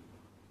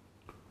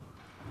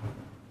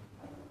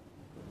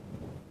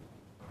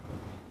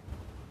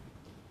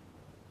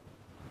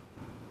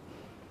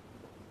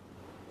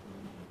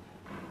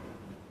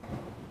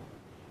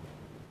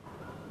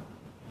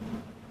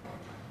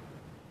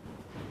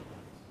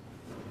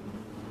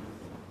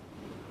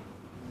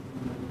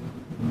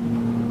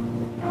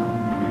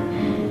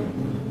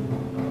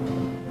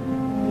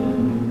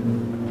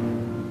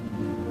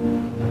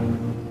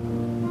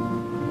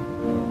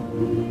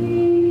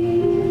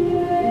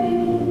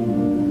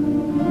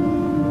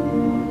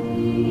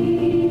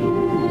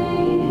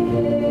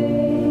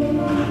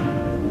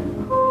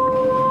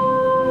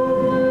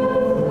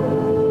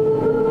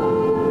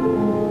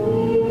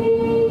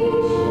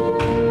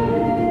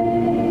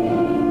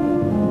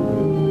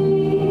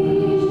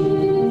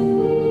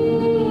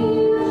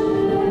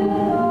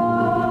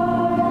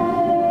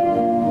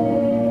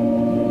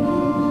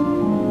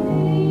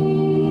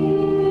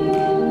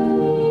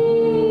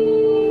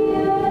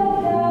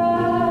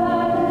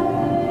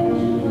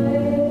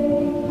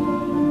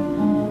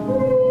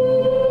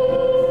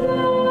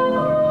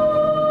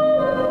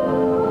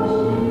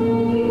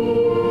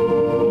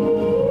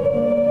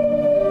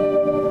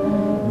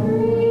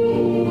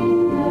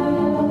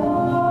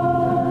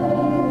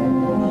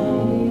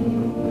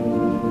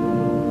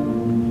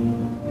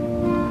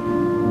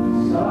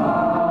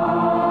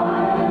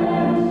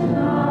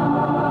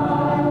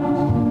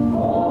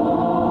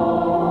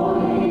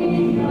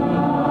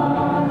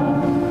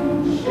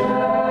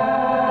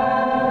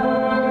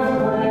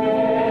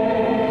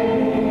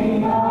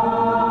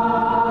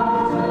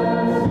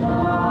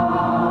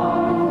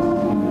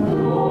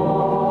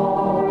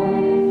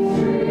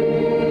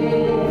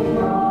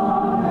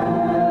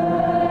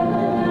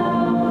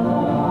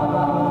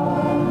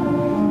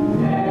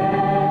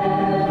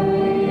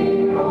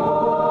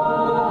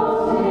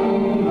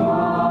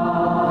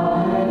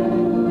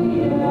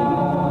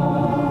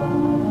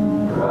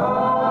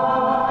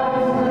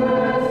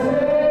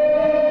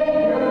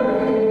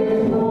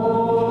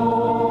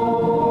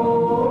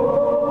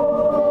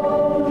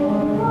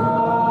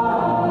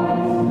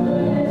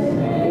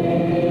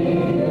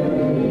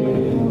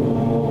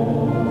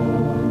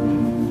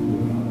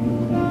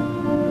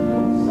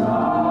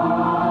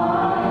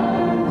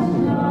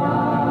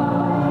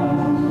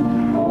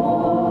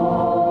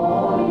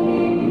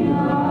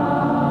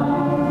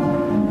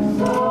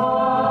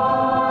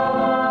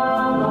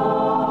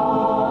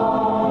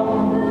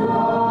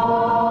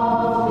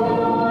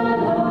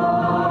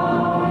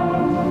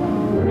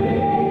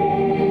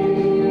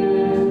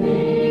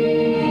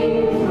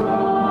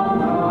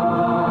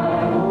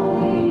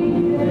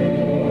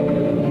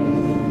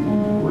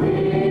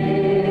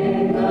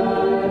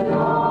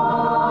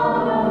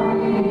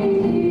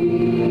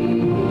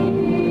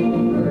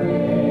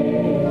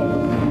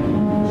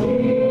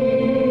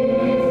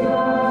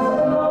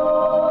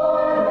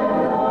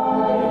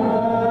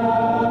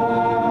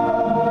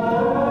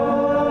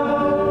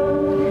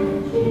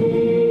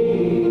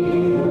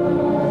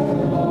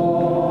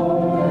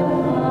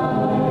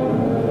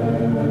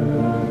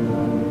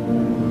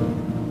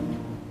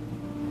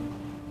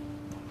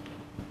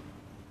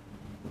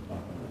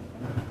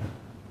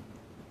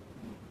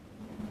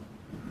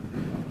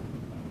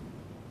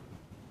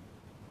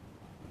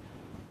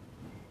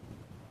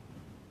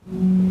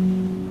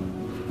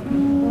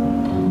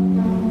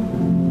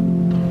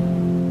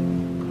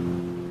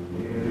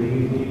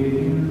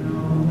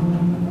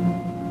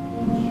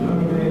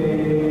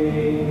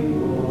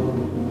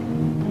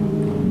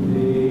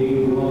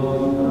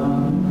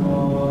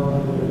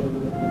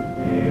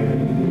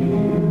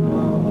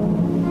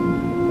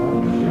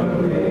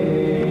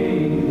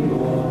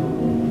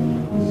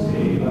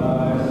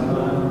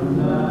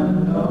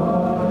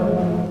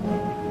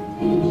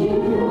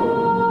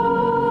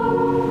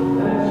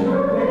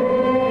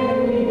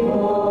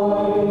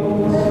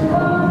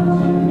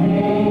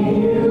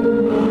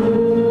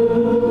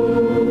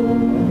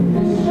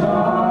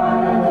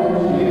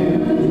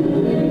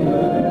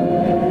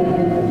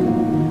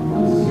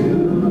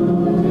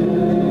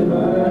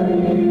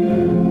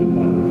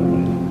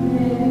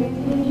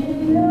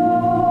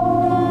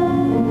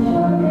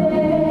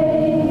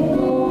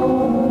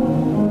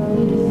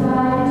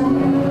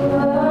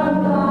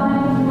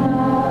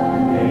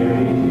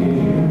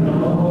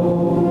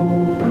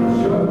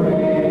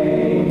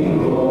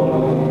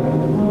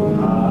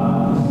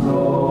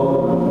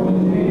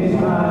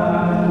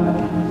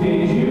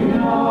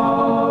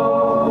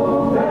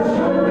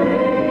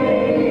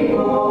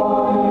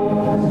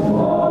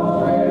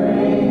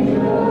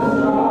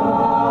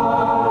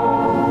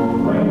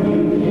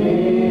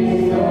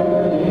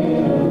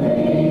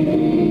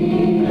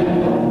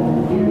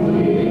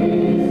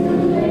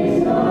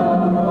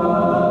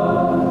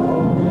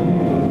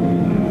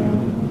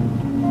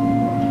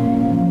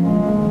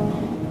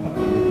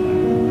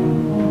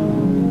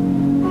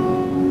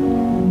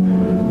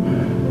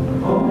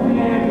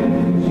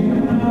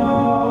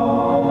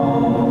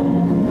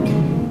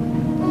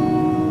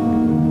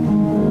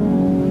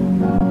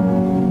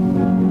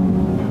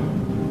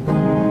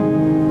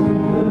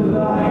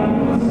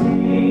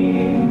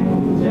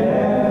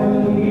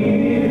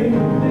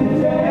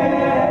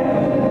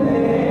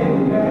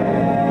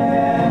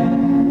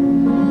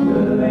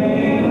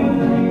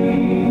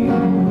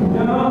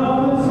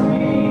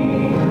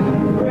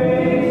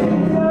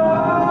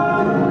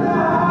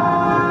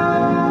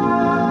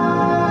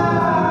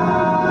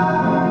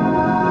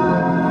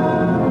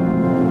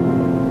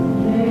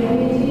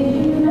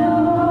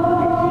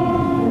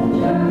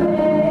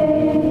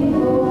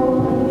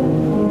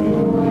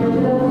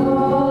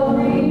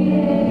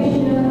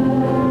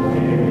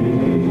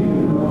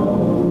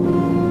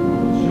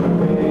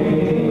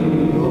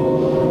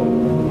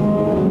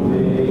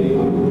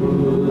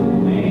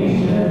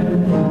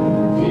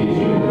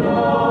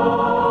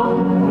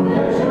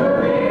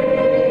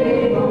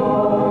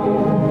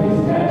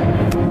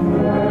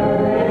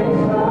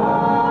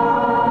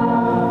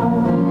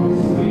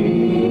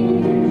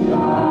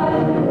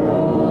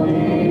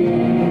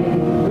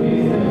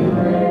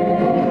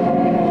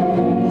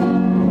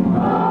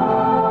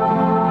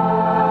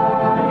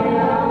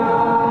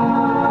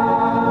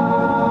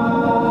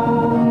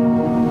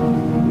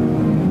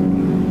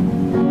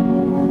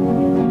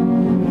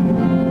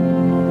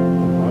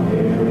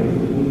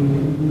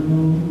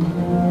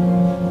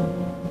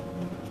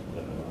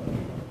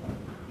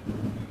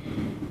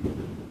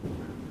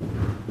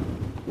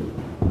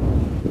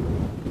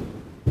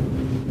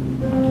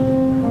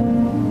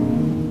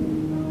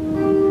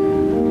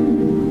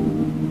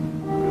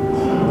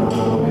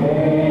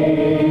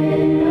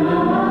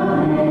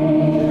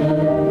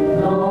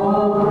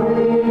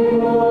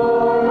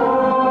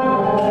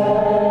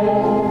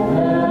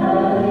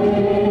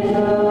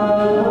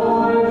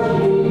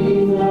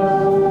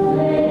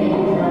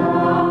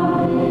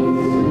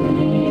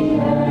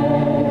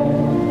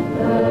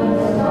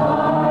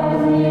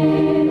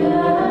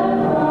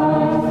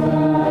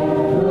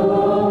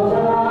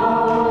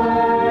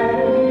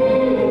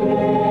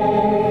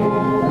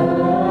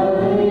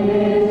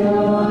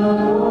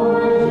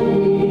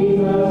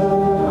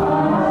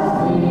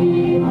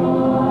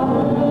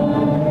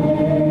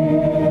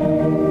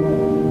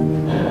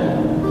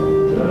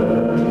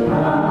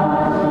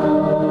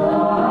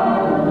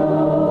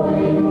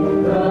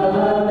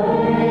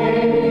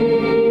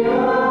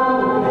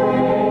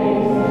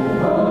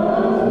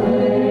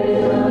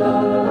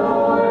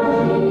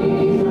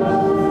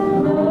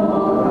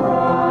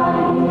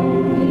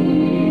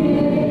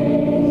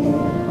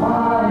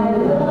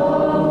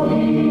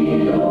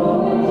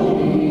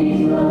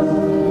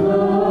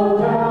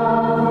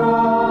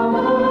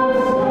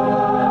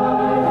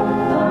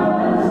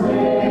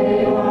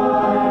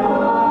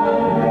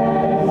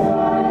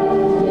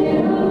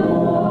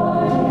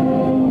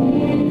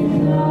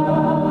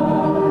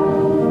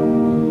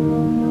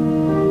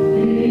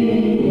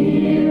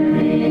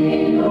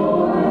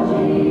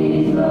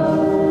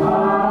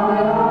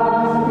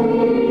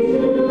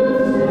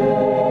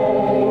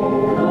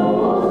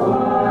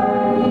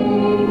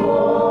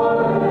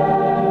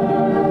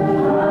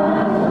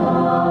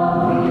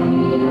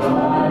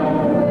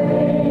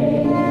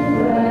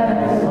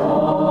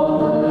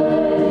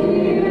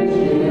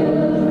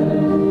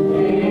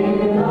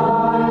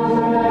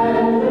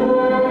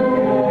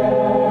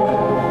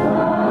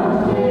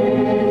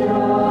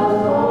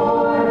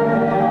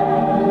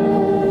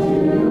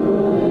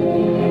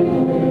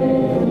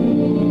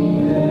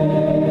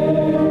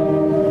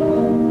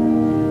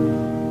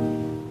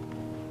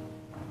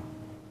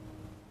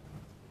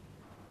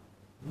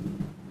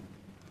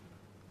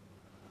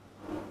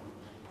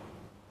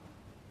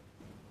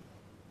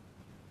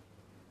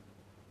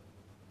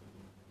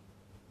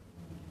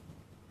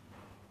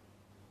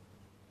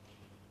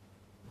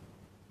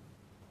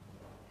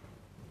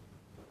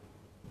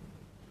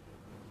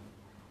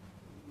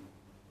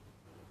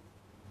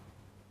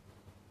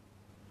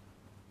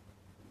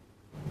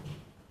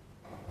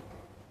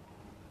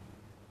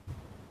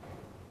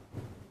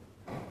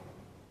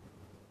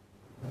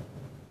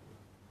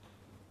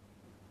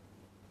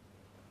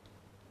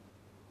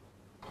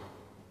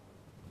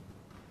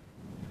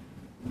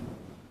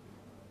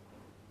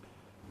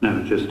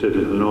 Now, just a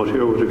little note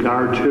here with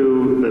regard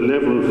to the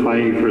level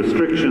 5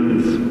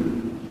 restrictions.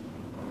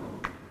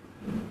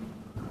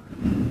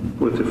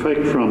 With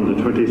effect from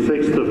the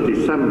 26th of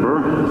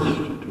December, that's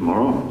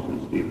tomorrow,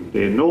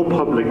 no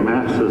public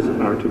masses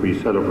are to be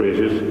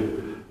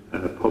celebrated.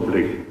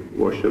 Public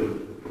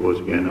worship goes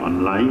again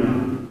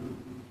online.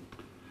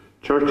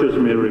 Churches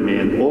may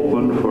remain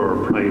open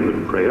for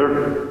private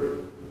prayer.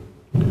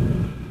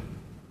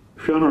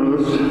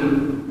 Funerals,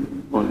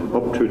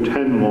 up to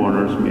 10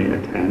 mourners may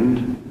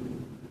attend.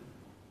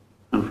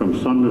 And from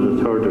Sunday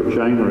the 3rd of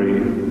January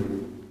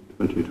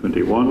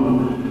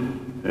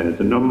 2021,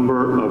 the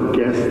number of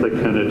guests that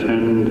can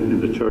attend in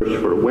the church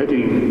for a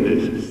wedding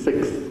is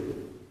 6.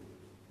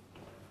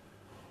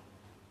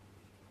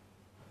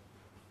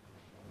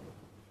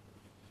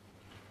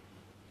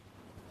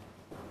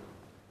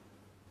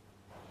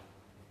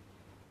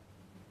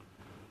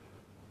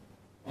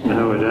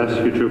 Now I'd ask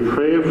you to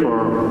pray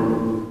for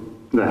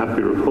the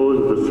happy repose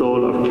of the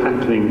soul of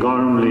Kathleen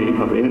Gormley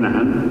of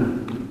Aughnacliffe.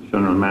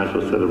 Funeral Mass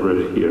was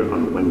celebrated here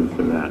on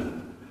Wednesday last.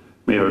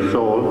 May her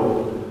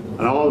soul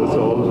and all the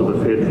souls of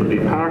the faithful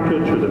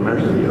departed through the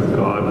mercy of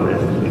God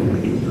rest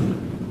in peace.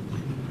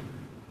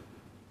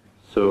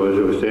 So as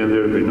I was saying,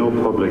 there will be no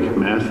public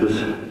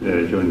masses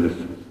during this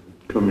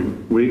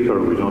coming week, or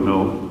we don't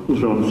know.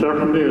 It's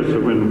uncertainty as to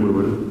when we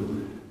will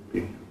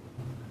be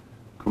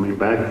coming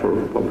back for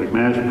public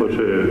mass, but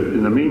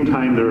in the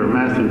meantime there are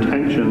mass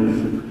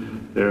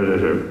intentions there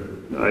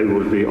that I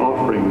will be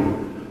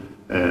offering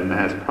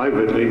mass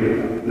privately,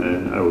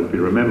 and I will be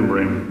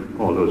remembering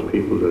all those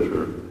people that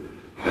are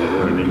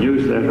there in the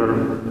newsletter.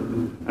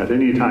 At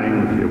any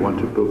time, if you want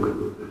to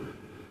book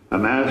a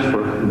mass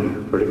for any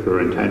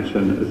particular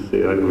intention,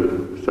 say I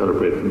will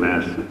celebrate the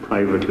mass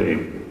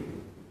privately.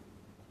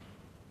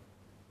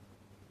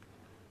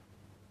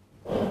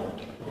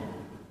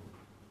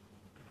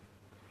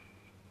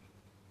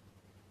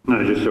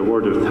 Now, just a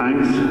word of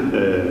thanks,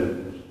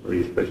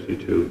 very especially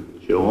to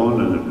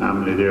Joan and the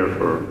family there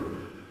for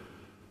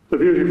the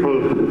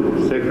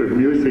beautiful sacred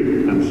music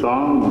and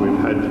song we've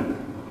had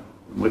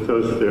with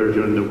us there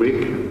during the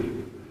week.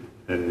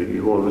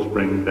 You always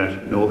bring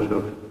that note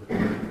of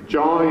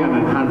joy and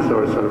enhance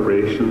our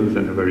celebrations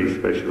in a very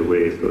special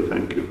way, so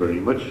thank you very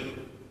much.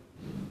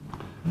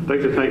 I'd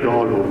like to thank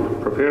all who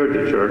prepared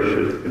the church,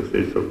 as you can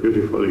see so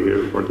beautifully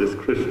here, for this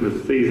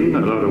Christmas season.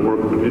 A lot of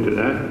work went into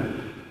that.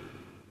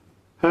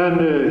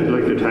 And I'd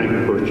like to thank,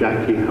 of course,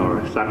 Jackie,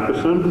 our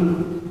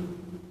sacristan.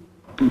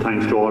 And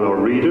thanks to all our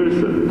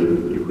readers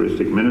and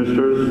Eucharistic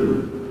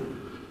ministers.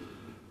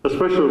 A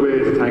special way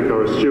to thank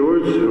our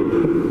stewards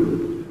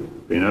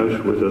who've been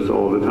out with us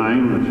all the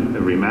time at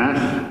every Mass.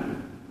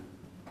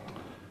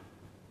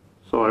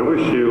 So I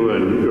wish you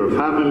and your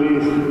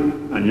families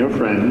and your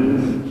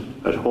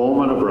friends at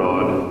home and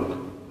abroad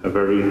a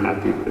very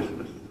happy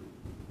Christmas.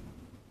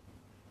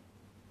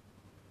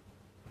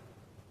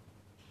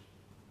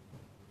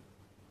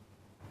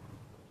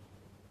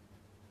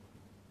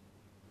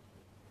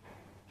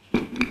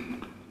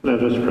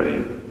 Let us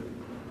pray.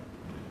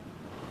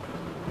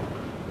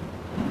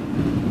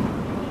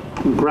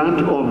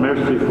 Grant, O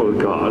merciful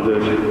God,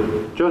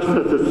 that just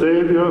as the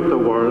Saviour of the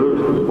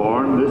world,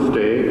 born this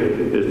day,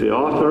 is the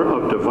author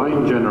of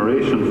divine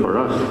generation for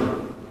us,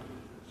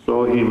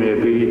 so he may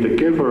be the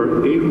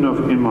giver even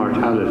of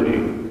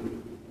immortality,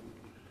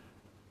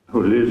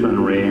 who lives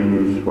and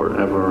reigns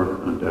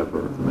forever and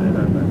ever.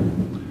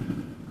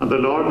 Amen. And the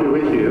Lord be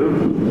with you.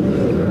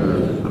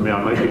 And may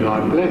Almighty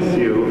God bless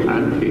you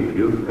and keep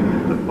you,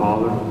 the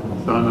Father,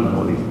 Son, and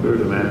Holy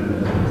Spirit.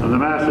 Amen. And the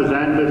Mass is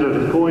ended. Let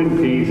us go in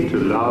peace to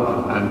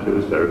love and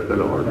to serve the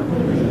Lord.